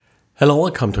Hello,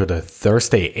 welcome to the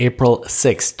Thursday, April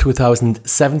 6,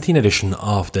 2017 edition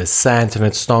of the SANS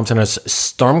Internet Storm Center's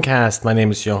StormCast. My name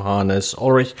is Johannes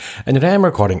Ulrich, and today I'm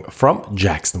recording from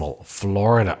Jacksonville,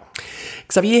 Florida.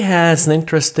 Xavier has an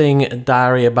interesting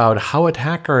diary about how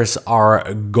attackers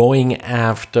are going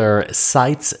after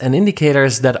sites and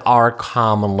indicators that are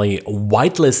commonly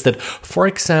whitelisted. For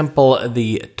example,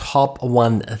 the top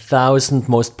 1,000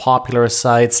 most popular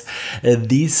sites.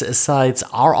 These sites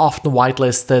are often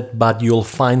whitelisted, but you'll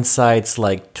find sites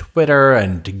like Twitter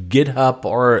and GitHub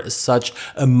or such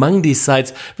among these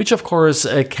sites, which of course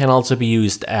can also be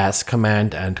used as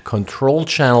command and control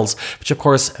channels, which of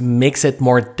course makes it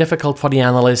more difficult for the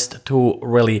analyst to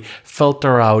really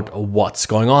filter out what's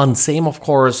going on. Same, of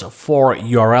course, for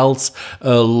URLs.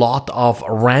 A lot of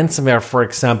ransomware, for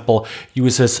example,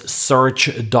 uses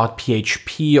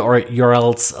search.php or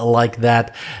URLs like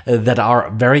that that are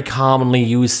very commonly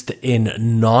used in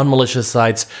non-malicious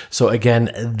sites. So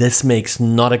again, this makes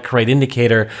not a great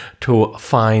indicator to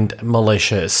find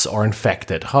malicious or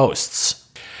infected hosts.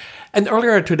 And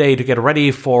earlier today, to get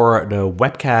ready for the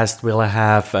webcast we'll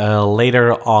have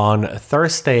later on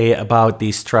Thursday about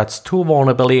the Struts 2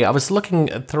 vulnerability, I was looking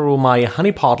through my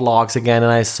honeypot logs again,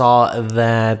 and I saw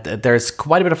that there's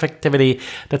quite a bit of activity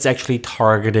that's actually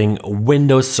targeting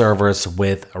Windows servers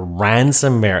with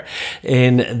ransomware.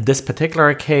 In this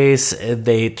particular case,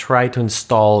 they tried to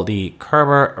install the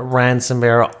Kerber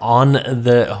ransomware on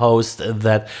the host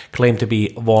that claimed to be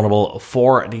vulnerable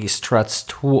for the Struts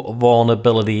 2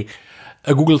 vulnerability.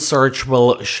 A Google search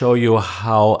will show you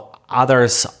how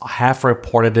others have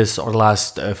reported this over the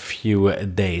last few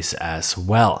days as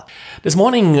well. This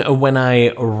morning, when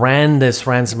I ran this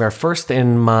ransomware first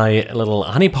in my little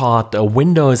honeypot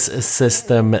Windows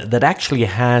system that actually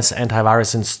has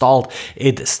antivirus installed,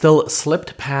 it still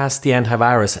slipped past the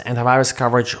antivirus. Antivirus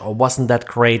coverage wasn't that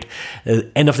great.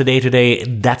 End of the day today,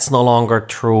 that's no longer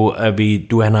true. We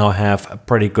do now have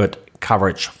pretty good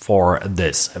coverage for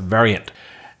this variant.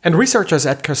 And researchers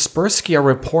at Kaspersky are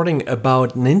reporting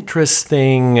about an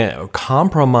interesting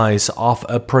compromise of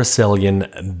a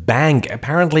Brazilian bank.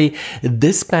 Apparently,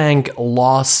 this bank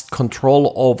lost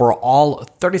control over all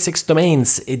 36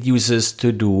 domains it uses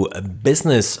to do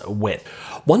business with.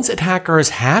 Once attackers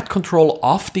had control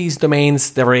of these domains,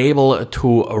 they were able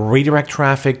to redirect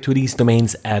traffic to these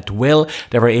domains at will.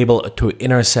 They were able to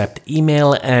intercept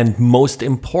email, and most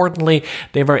importantly,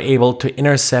 they were able to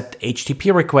intercept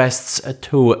HTTP requests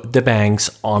to the bank's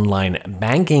online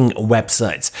banking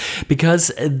websites.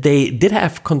 Because they did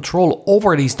have control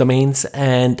over these domains,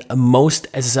 and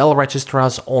most SSL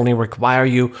registrars only require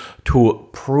you to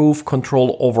prove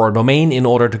control over a domain in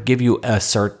order to give you a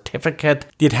certificate.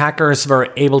 The attackers were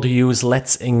able to use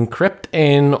Let's Encrypt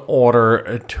in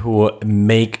order to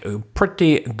make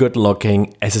pretty good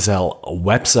looking SSL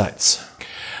websites.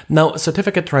 Now,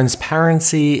 certificate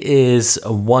transparency is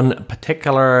one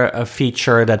particular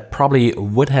feature that probably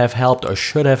would have helped or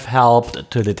should have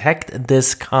helped to detect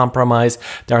this compromise.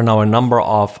 There are now a number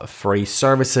of free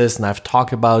services, and I've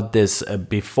talked about this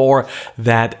before,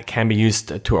 that can be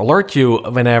used to alert you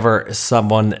whenever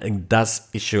someone does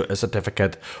issue a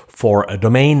certificate for a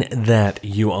domain that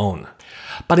you own.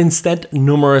 But instead,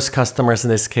 numerous customers in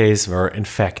this case were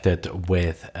infected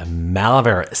with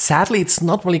malware. Sadly, it's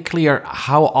not really clear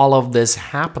how all of this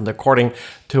happened according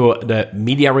to the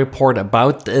media report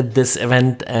about this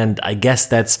event, and I guess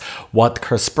that's what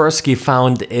Kaspersky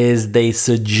found. Is they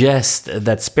suggest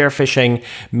that spear phishing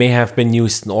may have been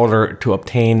used in order to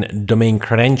obtain domain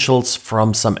credentials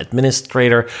from some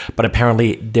administrator, but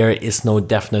apparently there is no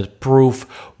definite proof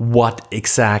what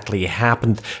exactly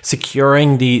happened.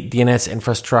 Securing the DNS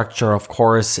infrastructure, of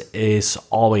course, is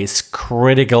always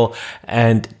critical,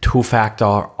 and two-factor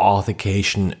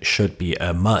authentication should be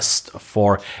a must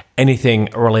for anything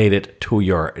related to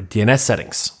your DNS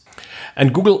settings.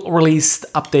 And Google released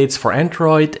updates for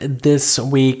Android this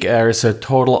week. There's a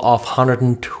total of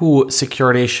 102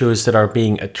 security issues that are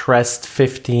being addressed,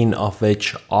 15 of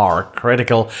which are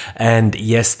critical. And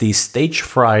yes, the stage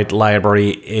fright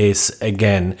library is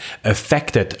again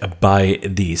affected by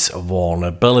these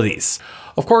vulnerabilities.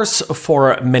 Of course,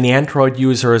 for many Android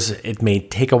users, it may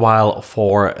take a while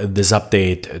for this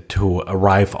update to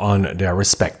arrive on their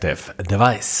respective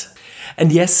device.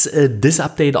 And yes, this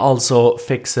update also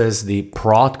fixes the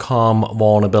Broadcom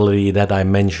vulnerability that I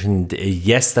mentioned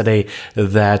yesterday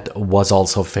that was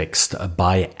also fixed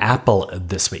by Apple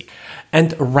this week.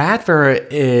 And Radware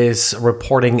is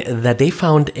reporting that they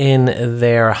found in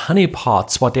their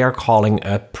honeypots what they are calling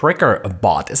a pricker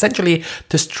bot, essentially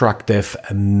destructive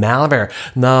malware.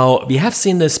 Now, we have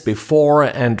seen this before,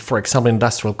 and for example,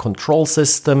 industrial control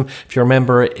system, if you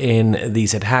remember in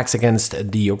these attacks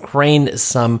against the Ukraine,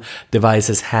 some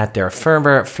devices had their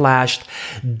firmware flashed.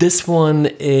 This one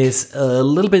is a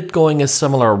little bit going a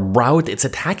similar route. It's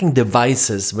attacking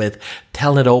devices with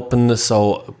telnet open,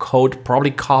 so code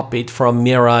probably copied from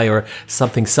Mirai or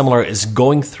something similar is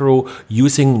going through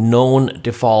using known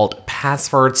default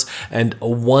passwords, and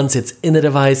once it's in the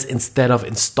device, instead of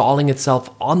installing itself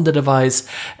on the device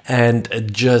and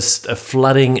just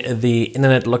flooding the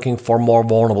internet looking for more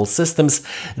vulnerable systems,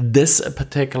 this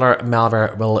particular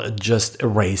malware will just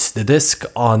erase the disk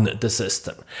on the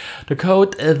system. The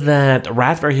code that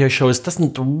Radware here shows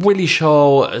doesn't really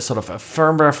show sort of a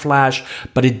firmware flash,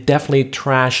 but it definitely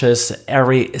trashes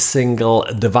every single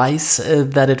device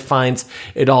that it finds.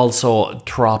 It also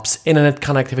drops internet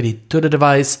connectivity to the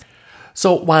device.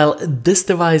 So while this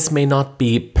device may not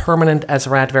be permanent as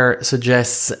Radware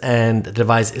suggests, and the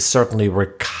device is certainly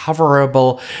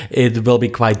recoverable, it will be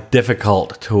quite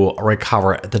difficult to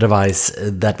recover the device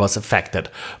that was affected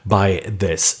by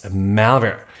this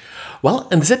malware. Well,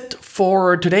 and that's it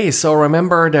for today. So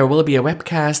remember, there will be a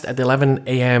webcast at 11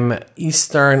 a.m.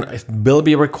 Eastern. It will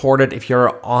be recorded if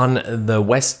you're on the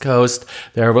West Coast.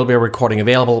 There will be a recording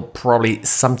available probably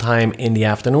sometime in the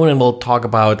afternoon, and we'll talk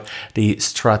about the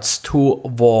Struts 2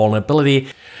 vulnerability.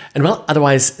 And well,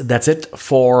 otherwise, that's it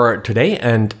for today,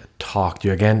 and talk to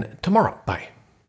you again tomorrow. Bye.